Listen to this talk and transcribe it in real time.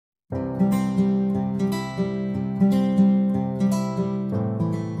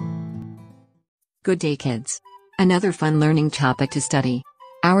Good day, kids. Another fun learning topic to study.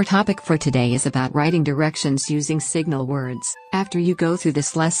 Our topic for today is about writing directions using signal words. After you go through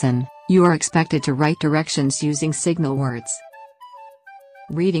this lesson, you are expected to write directions using signal words.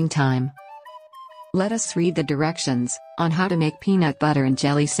 Reading time. Let us read the directions on how to make peanut butter and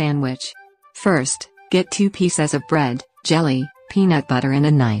jelly sandwich. First, get 2 pieces of bread, jelly, peanut butter and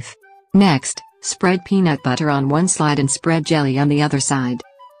a knife. Next, spread peanut butter on one side and spread jelly on the other side.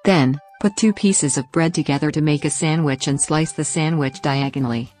 Then, put 2 pieces of bread together to make a sandwich and slice the sandwich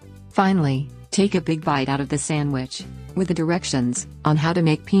diagonally. Finally, take a big bite out of the sandwich, with the directions on how to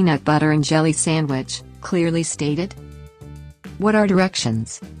make peanut butter and jelly sandwich clearly stated. What are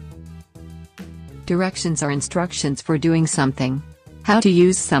directions? Directions are instructions for doing something, how to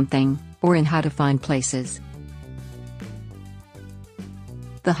use something, or in how to find places.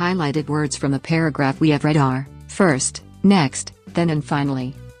 The highlighted words from the paragraph we have read are first, next, then and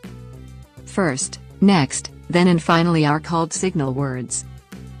finally. First, next, then and finally are called signal words.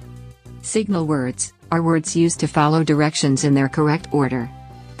 Signal words are words used to follow directions in their correct order.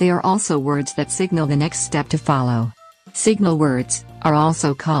 They are also words that signal the next step to follow. Signal words are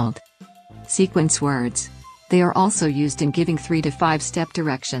also called sequence words. They are also used in giving 3 to 5 step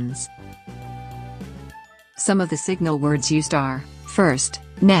directions. Some of the signal words used are first,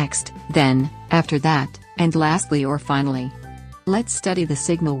 next, then, after that, and lastly or finally. Let's study the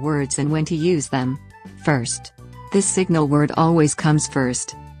signal words and when to use them. First. This signal word always comes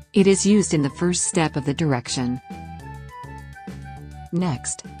first. It is used in the first step of the direction.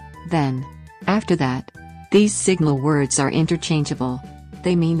 Next. Then. After that. These signal words are interchangeable.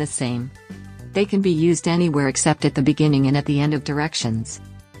 They mean the same. They can be used anywhere except at the beginning and at the end of directions.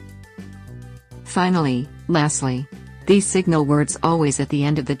 Finally, lastly. These signal words always at the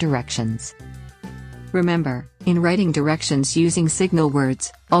end of the directions. Remember, in writing directions using signal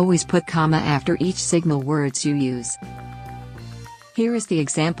words, always put comma after each signal words you use. Here is the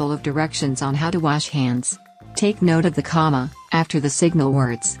example of directions on how to wash hands. Take note of the comma after the signal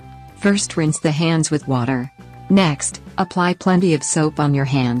words. First, rinse the hands with water. Next, apply plenty of soap on your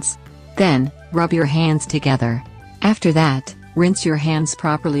hands. Then, rub your hands together. After that, rinse your hands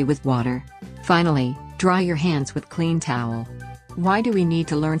properly with water. Finally, dry your hands with clean towel. Why do we need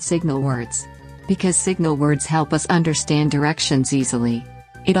to learn signal words? Because signal words help us understand directions easily.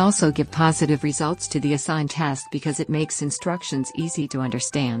 It also gives positive results to the assigned task because it makes instructions easy to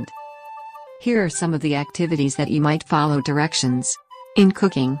understand. Here are some of the activities that you might follow directions. In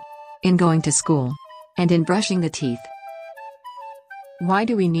cooking, in going to school, and in brushing the teeth. Why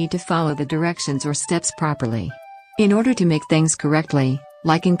do we need to follow the directions or steps properly? In order to make things correctly,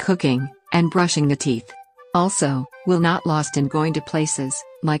 like in cooking and brushing the teeth. Also, we're not lost in going to places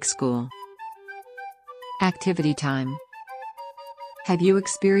like school. Activity time. Have you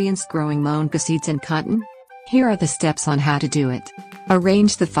experienced growing monka seeds and cotton? Here are the steps on how to do it.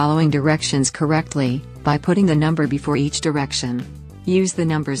 Arrange the following directions correctly by putting the number before each direction. Use the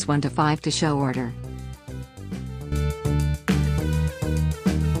numbers 1 to 5 to show order.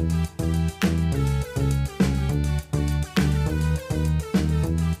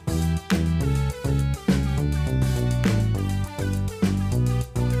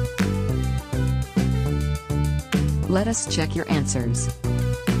 Let us check your answers.